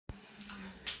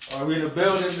We in the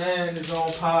building, man. His own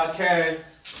podcast.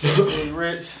 Hey,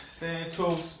 Rich,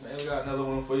 Santos, man. We got another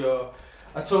one for y'all.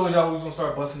 I told y'all we was gonna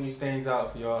start busting these things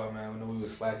out for y'all, man. We knew we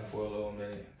was slacking for a little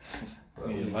minute. But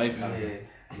life happened.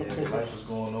 Life was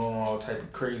going on, all type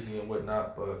of crazy and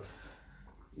whatnot. But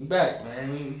we back,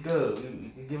 man. We good.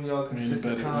 We giving y'all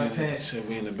consistent content. Said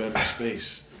we in a better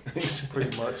space.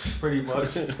 Pretty much.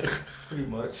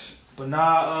 But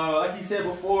nah, like you said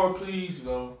before, please,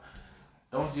 don't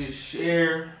just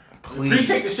share. Please.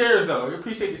 Appreciate the shares, though. We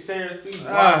appreciate the shares. Please.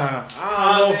 I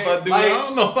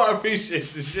don't know if I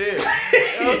appreciate the share.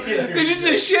 Because you're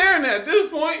just sharing at this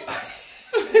point.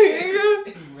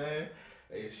 Man.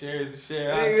 Hey, share is a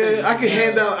share. I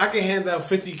can hand out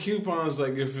 50 coupons.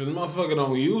 Like if the motherfucker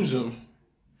don't use them.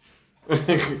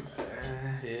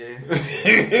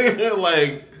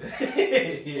 like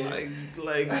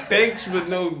thanks but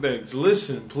no thanks.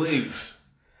 Listen, please.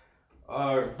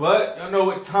 Alright, but y'all know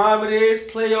what time it is.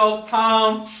 Playoff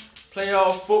time.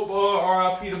 Playoff football.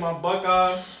 R.I.P. to my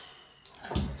Buckeyes.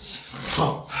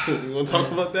 Oh, you want to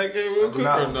talk about that game real quick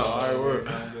or no? Alright, we're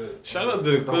shout out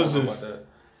to the Clippers.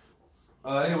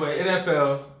 Anyway,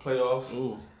 NFL playoffs.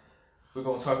 Ooh. We're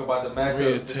gonna talk about the matchup.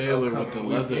 Maria Taylor with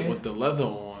the leather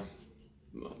on.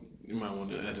 You might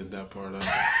want to edit that part out.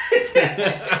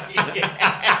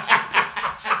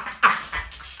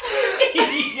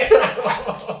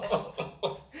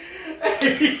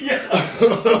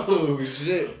 Oh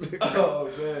shit! Oh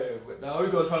man! But now we're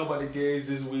gonna talk about the games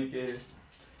this weekend.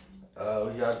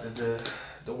 We got the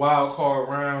wild card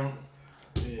round.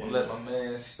 Yeah. We'll let my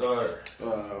man start.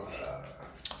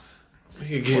 We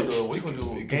could get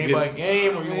game by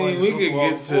game, or we could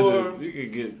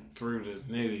get through the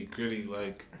nitty gritty,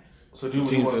 like so the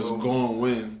teams that's going to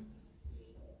win.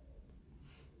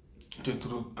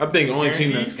 I think the only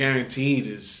team that's guaranteed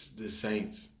is the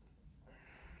Saints.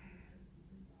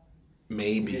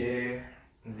 Maybe. Yeah.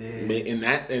 And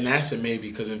that's a maybe,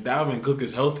 because if Dalvin Cook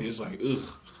is healthy, it's like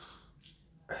ugh.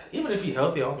 Even if he's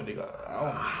healthy, I don't think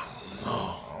I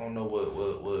don't know what. I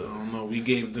don't know. We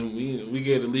gave the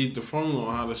league the formula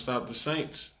on how to stop the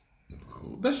Saints.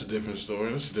 That's a different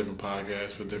story. That's a different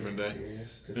podcast for a different day.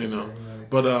 Yeah,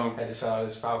 But had to shout out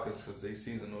his Falcons because they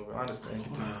season over. I understand.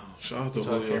 Wow. Shout out to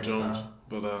Julio Jones.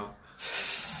 But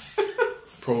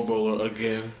Pro Bowler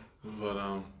again. But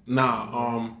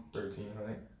 13, I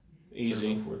think.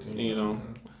 Easy.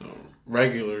 14,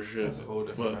 regular shit. That's a whole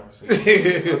different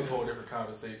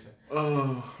conversation.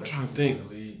 I'm trying to think.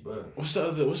 But what's the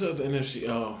other NFC?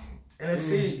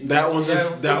 NFC. That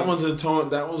one's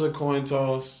a coin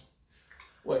toss.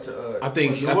 What to I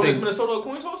think Minnesota a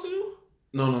coin toss to you?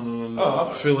 No. Oh,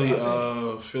 Philly,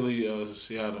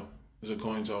 Seattle is a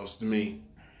coin toss to me.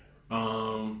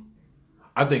 I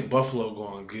think Buffalo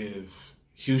gonna give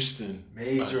Houston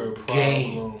major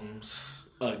problems.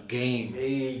 A game.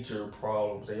 Major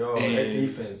problems. They all that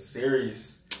defense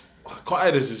serious.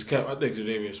 Quiet as it's kept. I think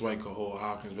Tre'Davious White could hold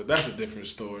Hopkins, but that's a different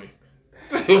story.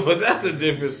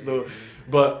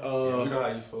 But you know how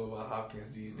you feel about Hopkins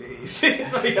these days.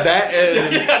 That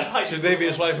and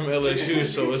Tre'Davious White from LSU,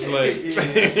 so it's like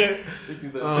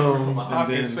from my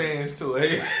Hopkins fans too.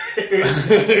 Hey,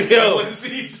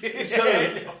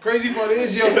 crazy part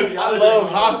is, I love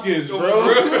Hopkins, bro.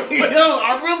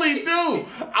 I really do.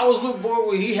 I was with boy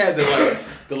when he had the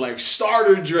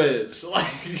starter dreads.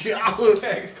 Like I was,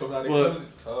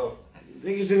 tough.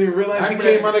 Niggas didn't even realize he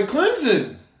came out of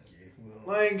Clemson.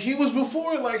 Like, he was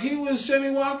before, he was Sammy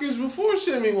Watkins before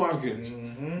Sammy Watkins.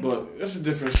 Mm-hmm. But that's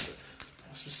that's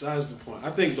besides the point.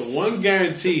 I think the one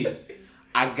guarantee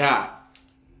I got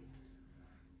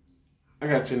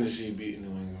Tennessee beating New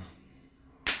England.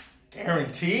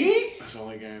 Guarantee? That's the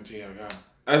only guarantee I got.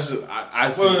 That's I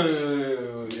think.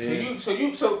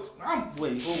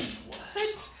 Wait.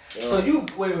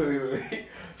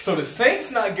 So the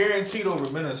Saints not guaranteed over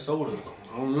Minnesota.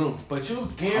 I don't know. But you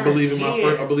guarantee. I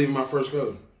believe in my first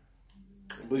cousin.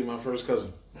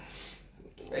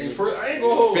 Hey, I ain't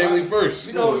gonna hold family first.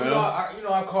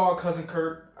 I called cousin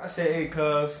Kirk. I said, "Hey,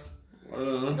 cuz."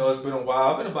 It's been a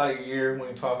while. It's been about a year.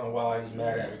 When talking a while, he was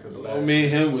mad at me because of last. Me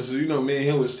and him was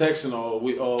texting all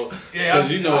because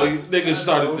niggas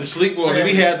started to sleep on him.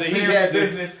 He was mad.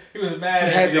 He was mad.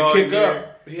 He had to kick up.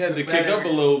 He had to kick up a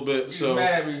little bit. He was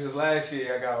mad at me because last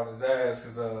year I got on his ass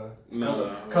because I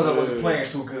wasn't playing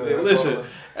too good. Listen,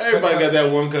 everybody got that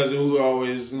one cousin who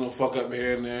always fuck up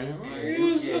here and there.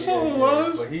 That's all it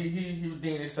was. But he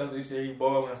redeemed himself this year. He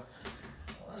balling.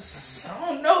 I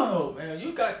don't know, man.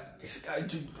 You got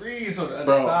degrees on the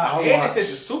other side. And it's at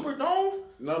the Superdome.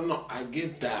 No, I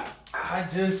get that.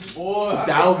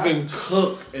 Dalvin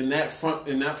Cook in that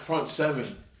front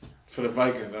seven. For the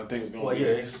Vikings, I think it's going to be.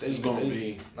 It's going to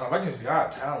be. No, Vikings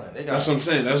got talent. They got. That's what I'm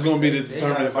saying. That's going to be the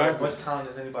determining factor. As much talent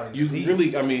as anybody. You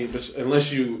really, I mean,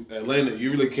 unless you Atlanta,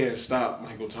 you really can't stop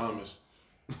Michael Thomas.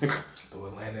 Throw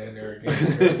Atlanta in there again.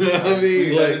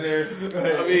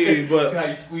 I mean, but see how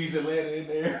you squeeze Atlanta in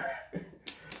there.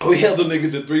 We held them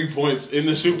niggas at 3 points in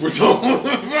the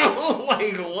Superdome, bro.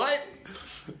 Like what?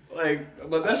 Like,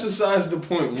 but that's besides the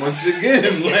point. Once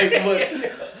again,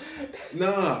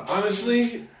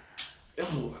 honestly,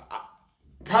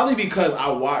 probably because I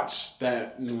watched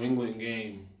that New England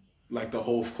game, like the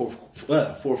whole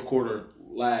fourth quarter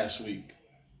last week.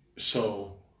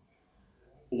 So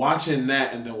watching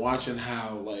that and then watching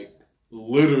how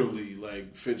literally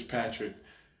Fitzpatrick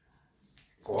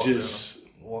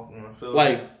walking on the field.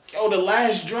 The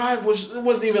last drive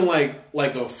wasn't even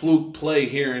like a fluke play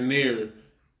here and there.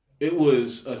 It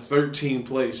was a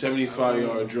 13-play,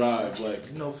 75-yard drive.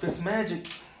 Fitzmagic.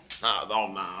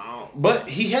 No. But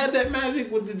he had that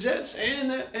magic with the Jets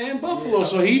and Buffalo. Yeah,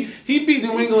 so he beat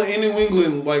New England and New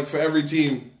England for every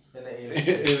team in the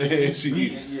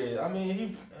AFC. Yeah,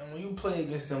 when you play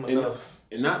against them enough.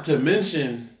 And not to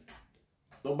mention,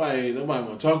 nobody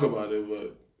want to talk about it,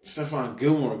 but Stephon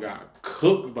Gilmore got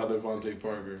cooked by Devontae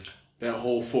Parker that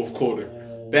whole fourth quarter.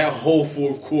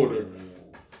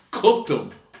 Cooked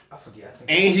him. I forget.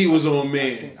 And he was on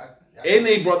man. And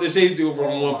they brought the safety over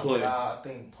on one play. God, I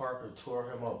think Parker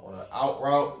tore him up on an out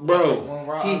route. Bro,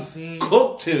 he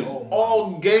cooked him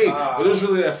all game. God. But it was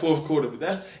really that fourth quarter.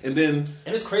 And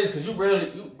it's crazy because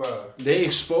they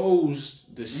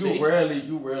exposed the safety.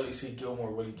 You rarely see Gilmore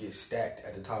really get stacked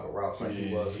at the top of routes like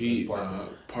he was.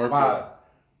 Parker.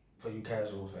 For you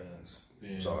casual fans,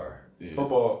 sorry. Yeah.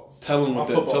 Football. Tell them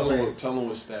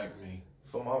what stacked me.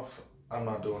 I'm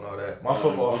not doing all that. My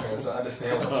football fans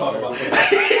understand what I'm talking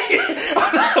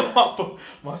about.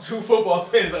 My true football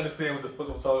fans understand what the fuck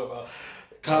I'm talking about.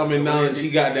 Common knowledge,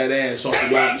 he got that ass off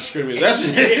the line of scrimmage. That's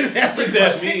what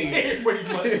that means. Pretty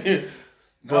much.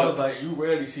 But I was like, you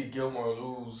rarely see Gilmore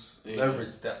lose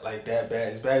leverage that bad.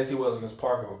 As bad as he was against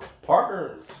Parker.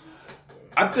 Parker,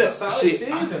 I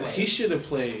think he should have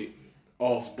played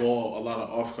off ball, a lot of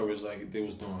off coverage like they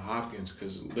was doing Hopkins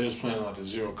because they was playing a lot of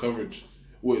zero coverage.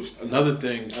 Which another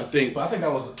thing I think, but I think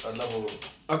that was a level.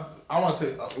 I want to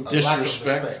say a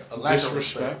disrespect. Lack of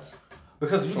respect.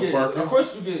 Because of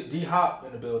course you get D Hop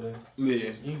in the building.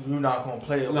 Yeah, you're not gonna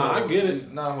play. I get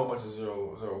it. Not a whole bunch of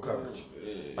zero coverage.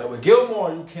 Yeah. With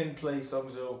Gilmore, you can play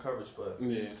some zero coverage, but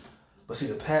But see,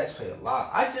 the Pats play a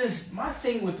lot. My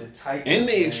thing with the Titans, and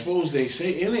they exposed I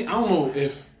don't know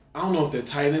if the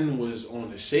tight end was on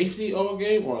the safety all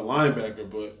game or a linebacker,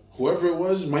 but whoever it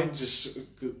was, Mike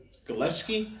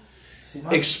Gillespie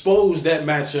exposed that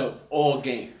matchup all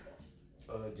game.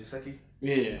 Gesicki?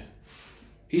 Yeah.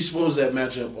 He exposed that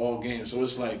matchup all game. So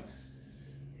it's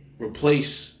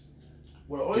replace.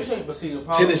 Well, the only thing, but see, the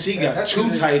problem, Tennessee got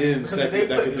two tight ends that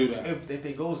could do that. If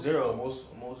they go zero,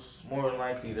 more than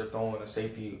likely they're throwing a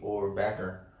safety or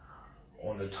backer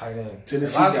on the tight end.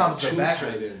 Tennessee a lot of got times two the backer,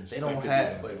 tight ends. They don't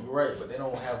have, but you're right, but they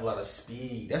don't have a lot of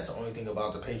speed. That's the only thing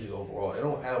about the Patriots overall. They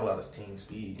don't have a lot of team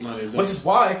speed. No, they don't. Which is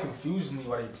why it confuses me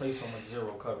why they play so much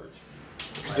zero coverage.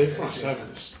 Because they front seven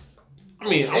is. I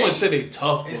wouldn't say they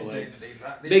tough, but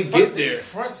they get there.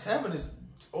 Front seven is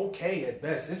okay at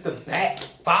best. It's the back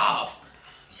five.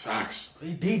 Facts.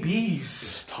 DBs.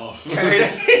 It's tough.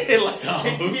 It's tough.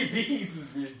 DBs is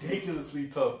ridiculously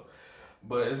tough.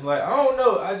 But it's I don't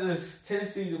know.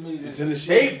 Tennessee to me. They've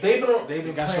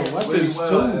been got playing some weapons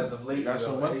really well too. as of late. They got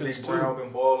some weapons too. Brown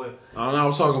been balling. I don't know. I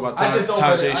was talking about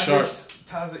Tajay Sharp.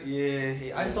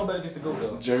 I just don't bet against the GOAT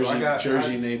though.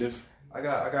 Jersey native. I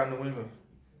got New England.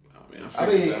 I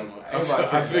figured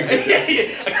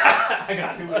that. I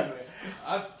got New England.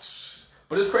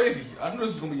 But it's crazy. I knew this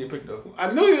was gonna be a pick though.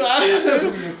 I knew you. This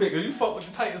was gonna be a pick. You fuck with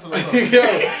the Titans.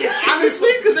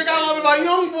 Honestly, because they got a lot of my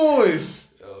young boys.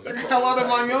 They got a lot of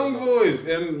my young boys,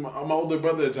 and my older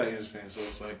brother a Titans fan, so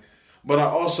it's but I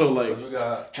also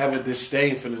have a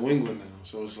disdain for New England now,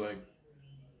 so it's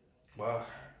wow.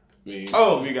 We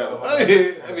got.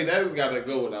 That gotta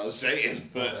go without saying,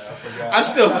 but I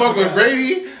still fuck with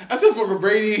Brady. I still fuck with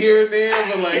Brady here and there,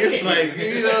 but it's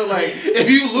if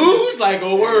you lose,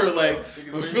 word,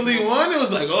 when Philly won, it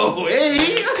was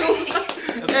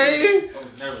hey.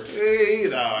 Never.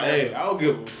 Hey, I don't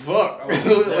give a fuck.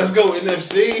 Let's go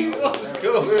NFC. Let's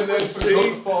go NFC.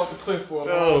 Going to fall off the cliff for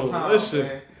a long time. Listen,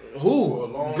 man.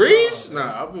 who? Breeze?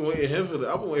 Nah, I've been waiting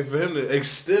for him to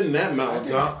extend that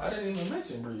mountaintop. I didn't even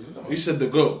mention Breeze. You said the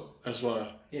GOAT. That's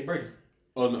why. Yeah, Brady.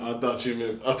 Oh no, I thought you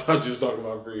was talking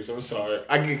about Breeze. I'm sorry.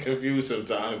 I get confused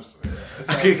sometimes.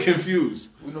 I get confused.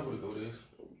 We know who the GOAT is.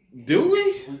 Do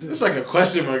we? do. It's like a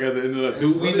question mark at the end of that.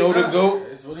 Do we know the GOAT?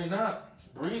 It's really not.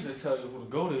 Breeze will tell you who the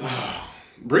GOAT is.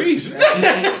 Breeze.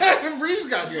 Breeze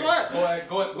got slapped.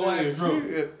 Go ahead,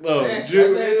 Drew.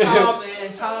 Drew.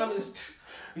 Time is...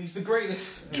 He's the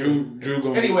greatest. Drew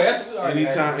gonna anyway, that's what we already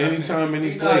anytime,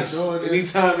 any place.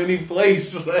 Anytime, any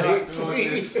place. We're not doing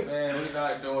this, man. We're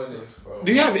not doing this, bro.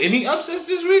 Do you have any upsets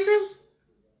this weekend?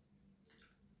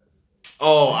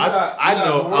 Oh, I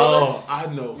know. Oh, I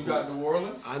know. You got New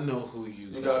Orleans. I know who you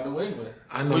got. You got New England.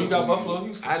 I know. You got Buffalo,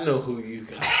 Houston. I know who you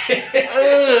got.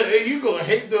 And you gonna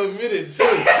hate to admit it too.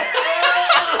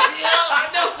 I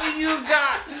know who you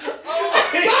got.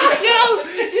 Oh, yo,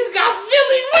 you got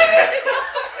Philly winning.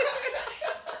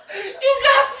 You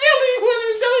got Philly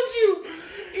winning, don't you?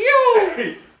 Yo,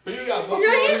 you got Buffalo.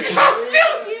 Yo, you got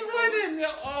Philly winning.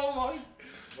 Oh my.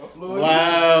 Buffalo.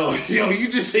 Wow, yo, you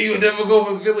just say you would never go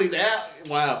for Philly. That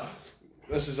wow,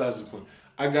 that's besides the point.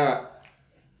 I'm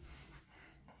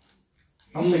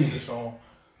taking this on.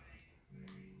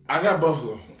 I got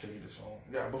Buffalo. I'm taking this on.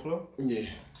 You got Buffalo? Yeah.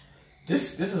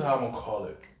 This is how I'm gonna call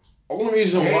it. Only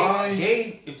reason why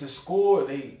if the score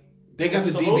they got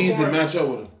the DBs that match up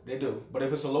with them. They do, but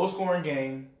if it's a low scoring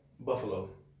game,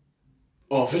 Buffalo.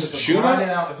 Oh, if it's a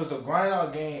shootout? If it's a grind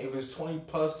out game, if it's 20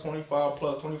 plus, 25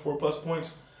 plus, 24 plus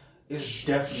points, it's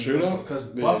definitely shootout because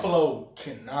Buffalo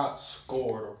cannot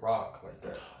score the rock like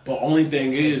that. But only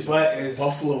thing is,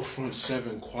 Buffalo front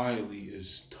seven quietly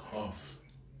is tough.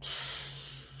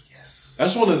 Yes,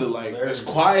 that's one of the as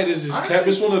quiet as it's kept.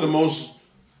 It's one of the most.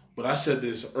 But I said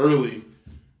this early.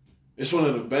 It's one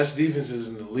of the best defenses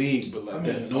in the league, but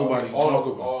that nobody talk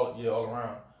about. All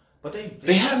around. But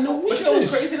they have no weakness. But you know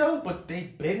what's crazy though? But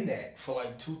they've been that for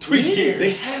like 2-3 years.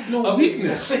 They have no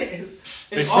weakness.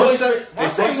 Their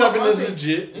front seven is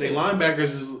legit. Their linebackers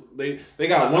is they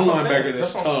got one linebacker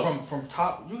that's tough. From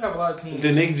top, you have a lot of teams.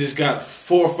 Then they just got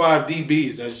 4 or 5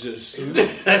 DBs. That's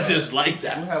just like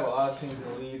that. You have a lot of teams in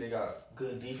the league. They got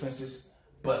good defenses,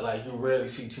 but like you rarely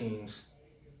see teams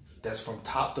that's from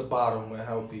top to bottom when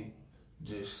healthy,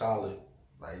 just solid.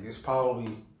 Like it's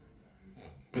probably.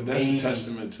 But that's a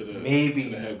testament to the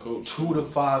head coach. 2 to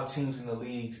 5 teams in the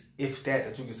league, if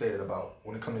that you can say that about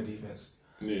when it comes to defense.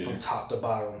 Yeah. From top to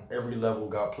bottom, every level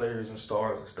got players and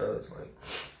stars and studs.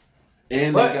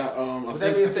 They got I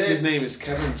think his name is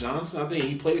Kevin Johnson. I think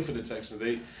he played for the Texans.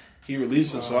 He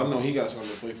released him, so I know he got something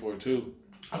to play for too.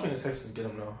 I think the Texans get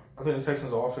him though. I think the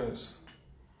Texans offense,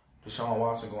 Deshaun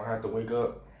Watson gonna have to wake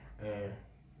up, and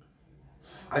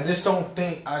I just don't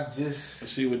think Let's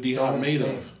see what D-Hop made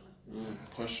of.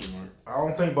 Question mark. I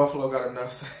don't think Buffalo got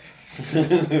enough. I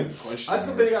just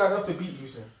think they got enough to beat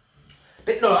Houston.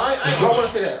 I don't want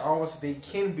to say that. I don't want to say they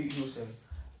can beat Houston.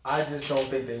 I just don't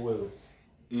think they will.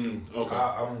 Okay.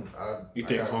 You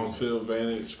think home field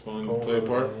advantage going to play a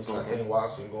part? I think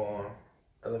Watson going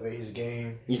to elevate his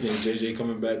game. You think JJ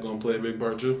coming back going to play a big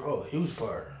part too? Oh, a huge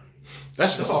part.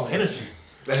 That's off energy.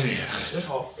 Just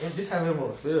having him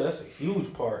on the field, that's a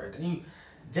huge part. And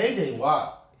JJ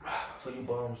Watt. For you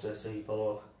bums that say he fell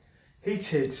off, he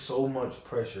takes so much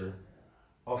pressure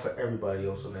off of everybody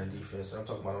else on that defense. I'm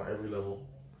talking about on every level.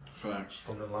 Facts.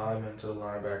 From the linemen to the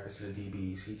linebackers to the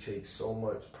DBs. He takes so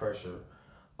much pressure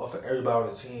off of everybody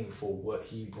on the team for what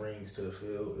he brings to the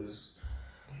field.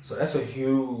 So that's a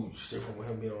huge difference with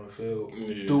him being on the field.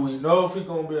 Yeah. Do we know if he's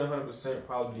going to be 100%?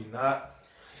 Probably not.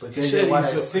 But JJ Watt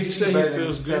has 60 better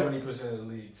than 70% of the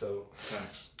league. So.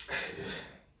 Facts.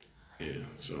 Yeah,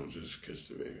 so just kiss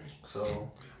the baby.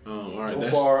 So, all right. So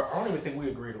far, I don't even think we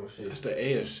agreed on shit. That's the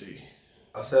AFC.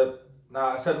 I said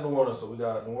New Orleans. So we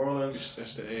got New Orleans.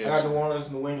 That's the AFC. I got New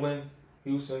Orleans, New England,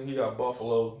 Houston. He got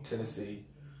Buffalo, Tennessee.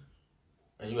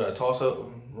 And you got a toss-up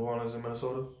with New Orleans and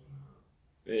Minnesota?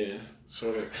 Yeah.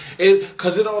 So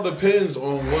because it all depends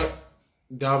on what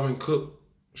Dalvin Cook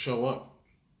show up.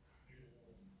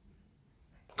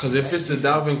 Because if it's the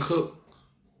Dalvin Cook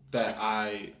that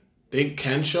I think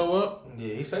can show up.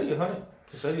 Yeah, he said he 100.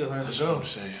 He said he 100 That's to go. what I'm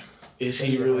saying. Is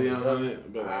he really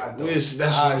 100? But that's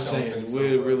what I'm saying.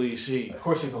 We'll really see. Of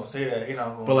course he's going to say that. He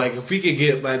not going. But if we could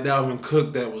get Dalvin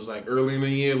Cook that was early in the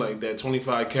year, that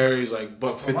 25 carries,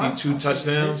 $152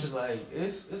 touchdowns.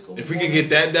 It's gonna if we could get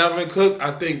that Dalvin Cook,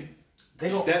 I think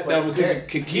Dalvin Cook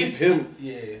could keep him.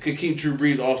 Yeah. Could keep Drew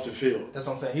Brees off the field. That's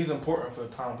what I'm saying. He's important for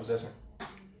time possession.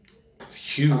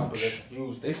 Huge.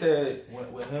 They said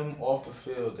with him off the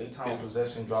field, their time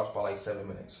possession drops by 7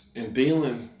 minutes. And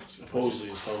Thielen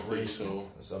supposedly is healthy,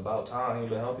 so it's about time. He's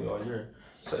been healthy all year,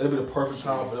 so it'll be the perfect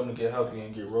time for them to get healthy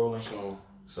and get rolling. So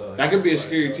that could be a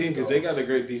scary team because they got a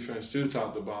great defense too,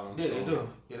 top to bottom. Yeah, they do.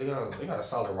 Yeah, they got a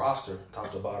solid roster, top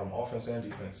to bottom, offense and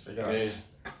defense. They got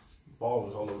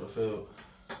ballers all over the field.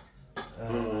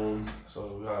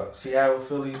 So we got Seattle,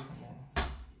 Philly.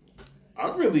 I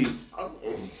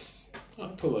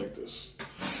put like this.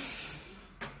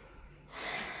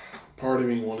 Part of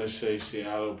me want to say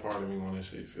Seattle, part of me want to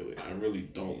say Philly. I really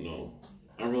don't know.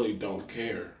 I really don't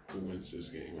care who wins this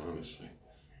game, honestly.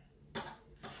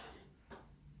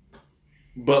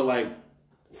 But like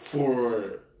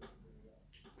for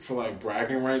like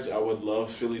bragging rights, I would love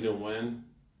Philly to win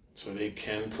so they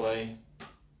can play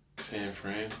San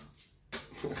Fran.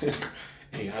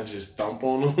 And I just thump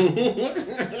on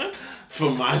them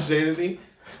for my sanity.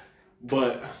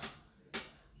 But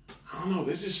I don't know,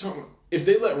 there's just something. If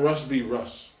they let Russ be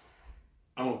Russ,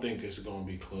 I don't think it's going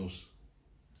to be close.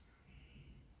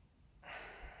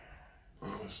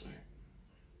 Honestly.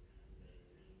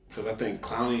 Because I think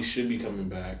Clowney should be coming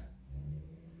back.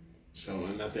 So,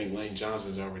 and I think Lane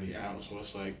Johnson's already out. So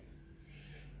it's like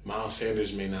Miles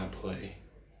Sanders may not play.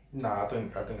 Nah, I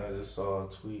think I just saw a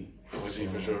tweet. Was he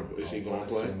for sure? Is he going to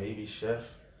play? Maybe Chef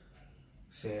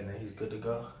saying that he's good to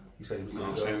go. He said he was good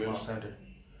Miles to go. Sanders? Miles Sanders.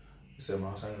 He said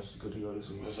Miles Sanders is good to go this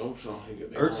week. Let's hope so.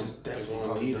 Ertz is definitely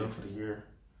probably done for the year.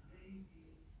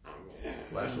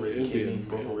 Last rated kidney,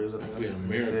 broken ribs. It'd be a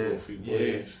miracle if he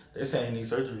plays. They're saying he needs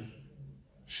surgery.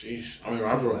 Sheesh. I mean,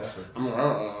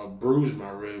 I bruised my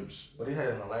ribs. But he had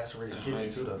an lacerated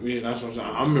kidney too, though. Yeah, that's what I'm saying.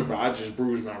 I remember I just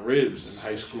bruised my ribs in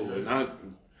high school, and I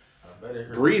bet it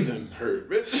hurt. Breathing hurt,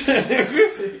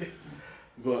 bitch.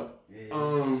 But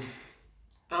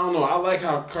I don't know. I like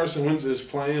how Carson Wentz is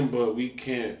playing, but we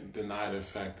can't deny the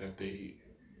fact that they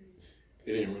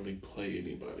didn't really play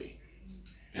anybody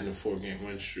in the 4-game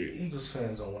win streak. Eagles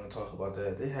fans don't want to talk about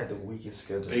that. They had the weakest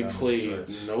schedule. They played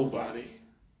nobody.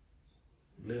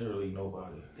 Literally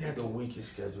nobody. They had the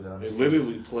weakest schedule down there. They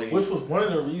literally played. Which was one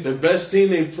of the reasons. The best team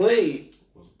they played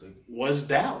was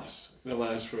Dallas the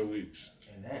last 4 weeks.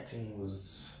 And that team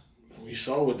was. We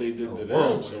saw what they did to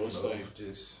them, so it's like.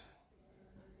 Just,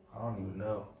 I don't even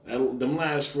know. Them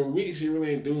last 4 weeks, you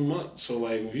really ain't doing much. So,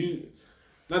 like, if you.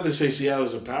 Not to say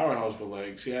Seattle's a powerhouse, but,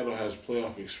 like, Seattle has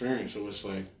playoff experience, so it's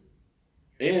like.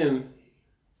 And,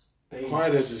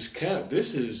 quiet as it's kept,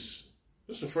 this is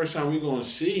the first time we're going to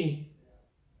see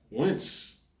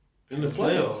Wentz in the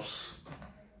playoffs.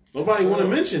 Nobody want to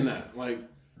mention that. Like,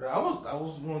 that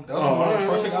was one of the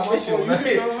first things I mentioned.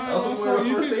 That was one of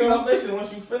the first things I mentioned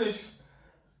once you finish.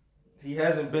 He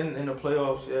hasn't been in the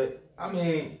playoffs yet. I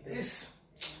mean,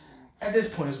 at this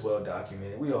point it's well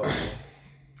documented. We all know.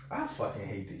 I fucking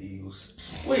hate the Eagles.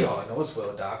 We all know it's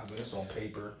well documented. It's on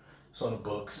paper. It's on the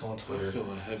books. It's on Twitter. I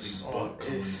feel a heavy butt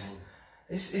coming on.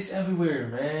 It's everywhere,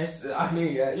 man.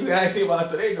 You guys see about it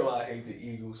today, know I hate the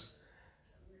Eagles.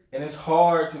 And it's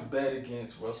hard to bet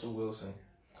against Russell Wilson.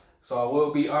 So I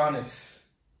will be honest.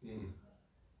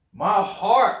 My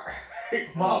heart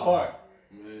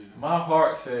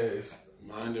says...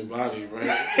 Mind and body,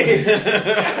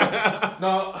 right?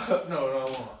 No.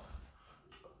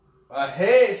 My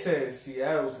head says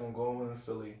Seattle's going to go in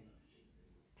Philly.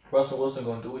 Russell Wilson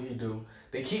going to do what he do.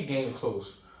 They keep games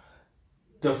close.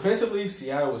 Defensively,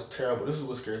 Seattle was terrible. This is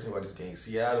what scares me about this game.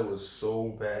 Seattle was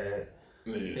so bad.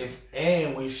 Yeah.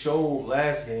 And we showed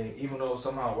last game, even though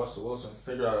somehow Russell Wilson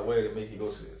figured out a way to make it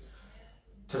go to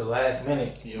the last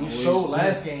minute. We showed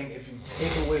last game, if you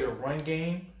take away the run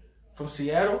game from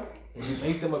Seattle and you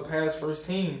make them a pass first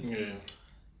team,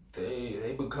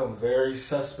 they become very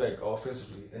suspect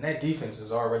offensively. And that defense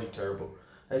is already terrible.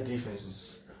 That defense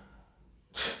is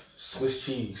Swiss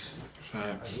cheese.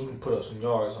 Facts. You can put up some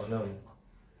yards on them.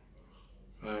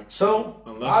 Facts. So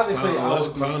unless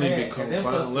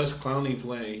Clowney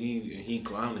playing, he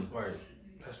Clowney. Right,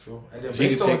 that's true. And then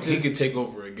he could take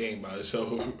over a game by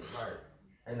himself. Right,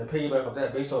 and to piggyback off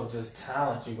that, based off just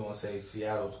talent, you're gonna say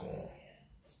Seattle's gonna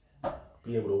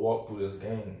be able to walk through this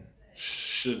game.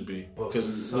 Should be, but for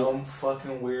some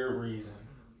fucking weird reason,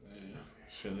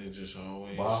 Philly just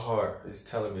always. My heart is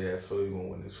telling me that Philly gonna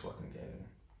win this fucking game,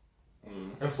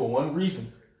 and for one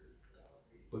reason,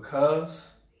 because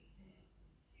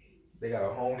they got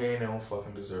a home game they don't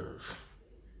fucking deserve.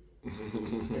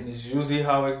 And it's usually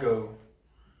how it go.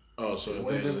 Oh, so if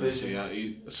there's in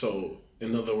Seattle, so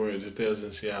in other words, if there's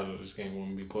in Seattle, this game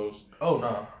wouldn't be close. Oh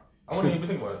no, I wouldn't even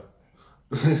think about it.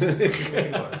 I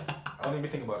don't even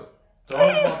think about it. The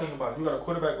only thing I think about it, you got a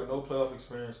quarterback with no playoff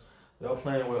experience. Y'all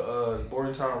playing with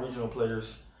Bordentown regional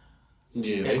players.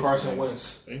 Yeah, and Carson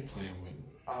Wentz. They playing with.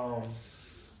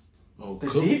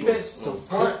 The defense, the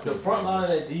front line of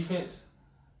that defense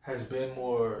has been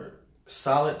more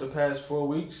solid the past 4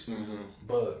 weeks.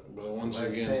 But once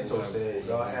like again, Santos said,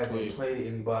 y'all haven't played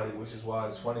anybody, which is why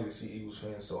it's funny to see Eagles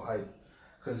fans so hyped.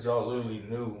 Because y'all literally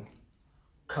knew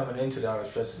coming into the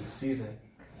stretch of the season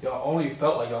y'all only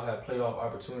felt like y'all had playoff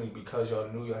opportunity because y'all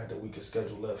knew y'all had the weakest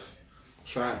schedule left.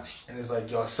 Facts. And it's like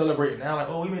y'all celebrating now, like,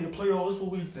 oh, we made the playoffs.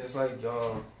 What we? And it's like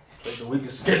y'all played the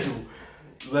weakest schedule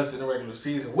left in the regular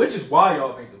season, which is why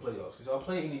y'all make the playoffs. Because y'all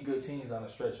play any good teams on the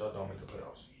stretch, y'all don't make the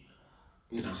playoffs.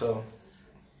 No. So.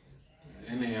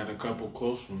 And they had a couple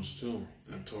close ones too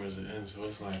towards the end, so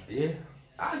it's like, Yeah.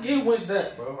 I give Wentz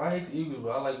that, bro. I hate the Eagles,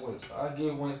 but I like Wentz. I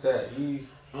give Wentz that.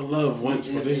 I love Wentz,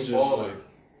 but it's just baller.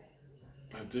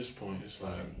 like, at this point, it's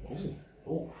like,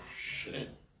 oh shit.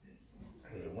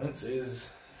 Yeah, Wentz is.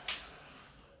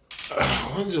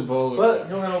 Wentz a baller. But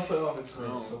you don't have no playoff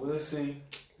experience, so we'll see.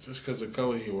 Just because the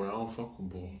color he wear, I don't fuck with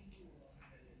bull.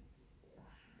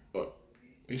 But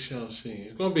we shall see.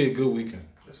 It's gonna be a good weekend.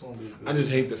 It's gonna be. I just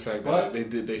hate the fact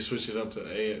that they switched it up to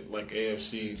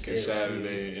AFC gets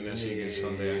Saturday, NFC gets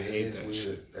Sunday. I hate that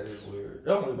shit. That is weird. It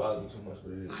don't really bother me too much,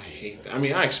 but it is. I hate that. I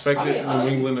mean, I expected New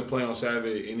England to play on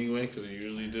Saturday anyway because they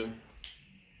usually do.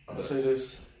 I'm gonna say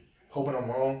this, hoping I'm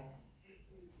wrong.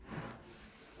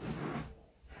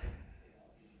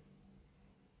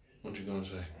 What you gonna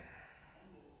say?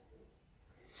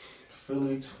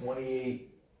 Philly 28-24.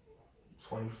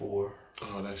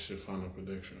 Oh, that's your final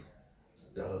prediction.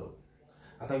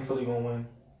 I think Philly gonna win.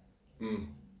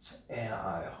 And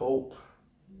I hope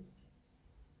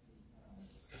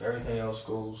if everything else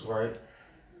goes right,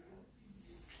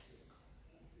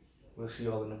 we'll see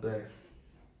y'all in the bay.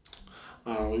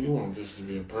 Well, you want this to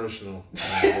be a personal.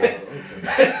 Okay.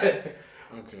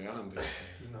 Okay, I understand.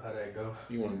 You know how that go.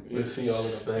 We'll see y'all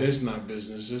in the bay. It's not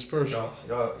business. It's personal.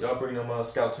 Y'all bring them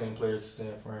scout team players to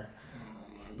San Fran.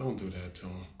 Don't do that to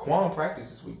him. Quan practiced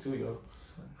this week too, yo.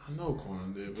 I know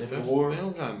Quan did, but they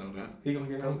don't gotta know that. He gonna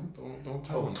get healthy. Don't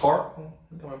tell him. Tart,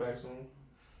 he coming back soon.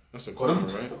 That's a corner,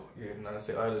 right? Yeah, not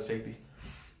say other safety.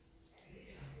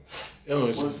 Yo,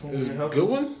 is it a good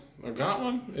one? A got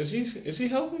one? Is he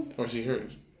healthy or is he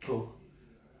hurt? Who?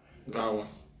 Got one.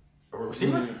 A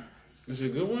receiver? Is it a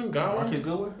good one? Got one? Marcus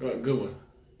Goodwin? Good one.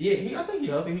 Yeah, I think he's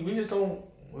healthy. We just don't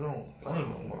play him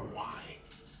no more. Why?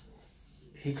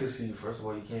 He could see, first of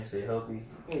all, you can't stay healthy.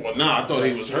 Well, I thought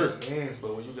he was hurt. Hands,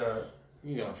 but when you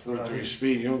got 43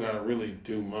 speed, you don't gotta really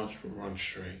do much but run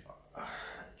straight.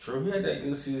 True, he had that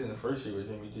good season the first year with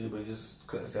Jimmy G, but he just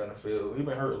couldn't stay on the field. He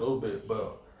been hurt a little bit,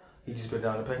 but he just been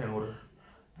down the pecking order.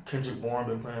 Kendrick Bourne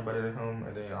been playing better than him,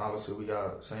 and then obviously we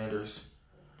got Sanders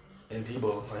and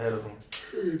Debo ahead of him.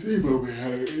 Debo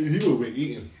been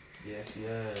eating. Yes, he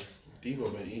has.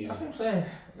 Debo been eating. That's what I'm saying.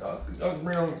 Y'all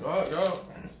bring them, y'all,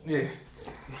 yeah.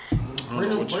 I don't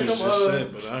know what you just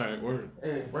said, but all right, word.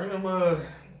 Hey, bring them, what?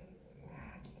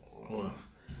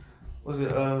 Was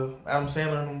it Adam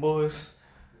Sandler and them boys?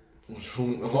 Which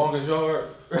one? The longest yard.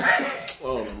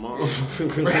 Oh, the mom.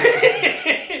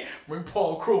 Bring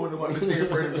Paul Crew and them up to San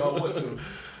Fran if y'all want to.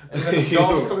 And then the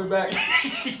dogs coming back.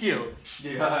 Yo.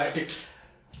 Yeah, all right.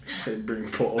 Said bring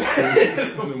Paul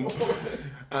Crew.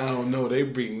 I don't know. They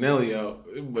bring Nelly out.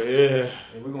 But yeah.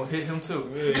 And we're going to hit him too.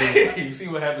 Yeah. You see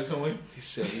what happened to him? He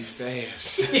said he's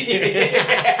fast.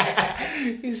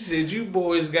 He said, you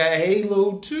boys got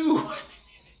Halo too.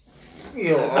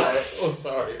 Yo, oh,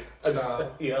 sorry.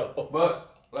 Yo.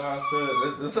 But, like I said,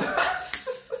 this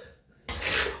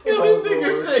yo, this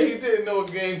nigga said he didn't know a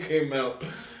game came out.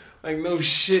 Like, no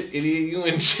shit, idiot. You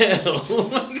in jail.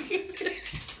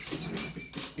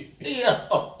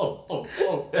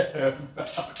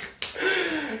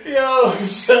 Yo,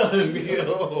 son,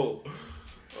 yo.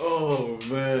 Oh,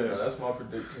 man. Yeah, that's my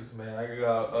predictions, man. I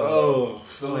got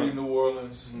Philly, New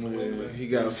Orleans. Yeah, he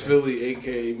got Philly,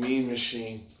 a.k.a. Mean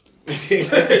Machine. I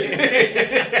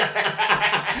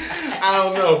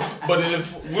don't know. But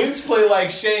if Wentz play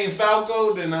like Shane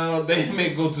Falco, then they may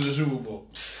go to the Super Bowl.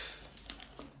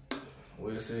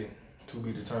 We'll see. To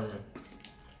be determined.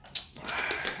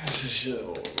 This is shit.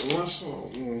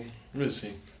 We'll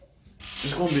see.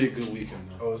 It's gonna be a good weekend,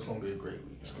 though. Oh, it's gonna be a great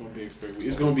week. It's gonna be a great week.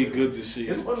 It's gonna be good to see.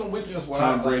 It's one of the weekends where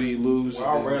Tom Brady lose.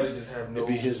 I'd rather just have no. It'd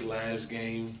be his last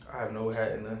game. I have no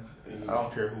hat in there. I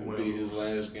don't care who wins. It'd be his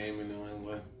last game in New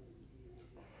England.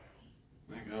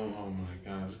 Like, oh my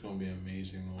God, it's gonna be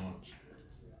amazing to watch.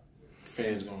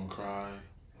 Fans gonna cry.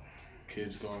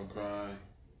 Kids gonna cry.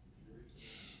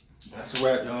 That's a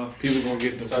wrap, y'all. People gonna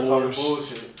get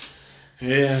divorced.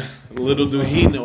 Yeah, little do he know.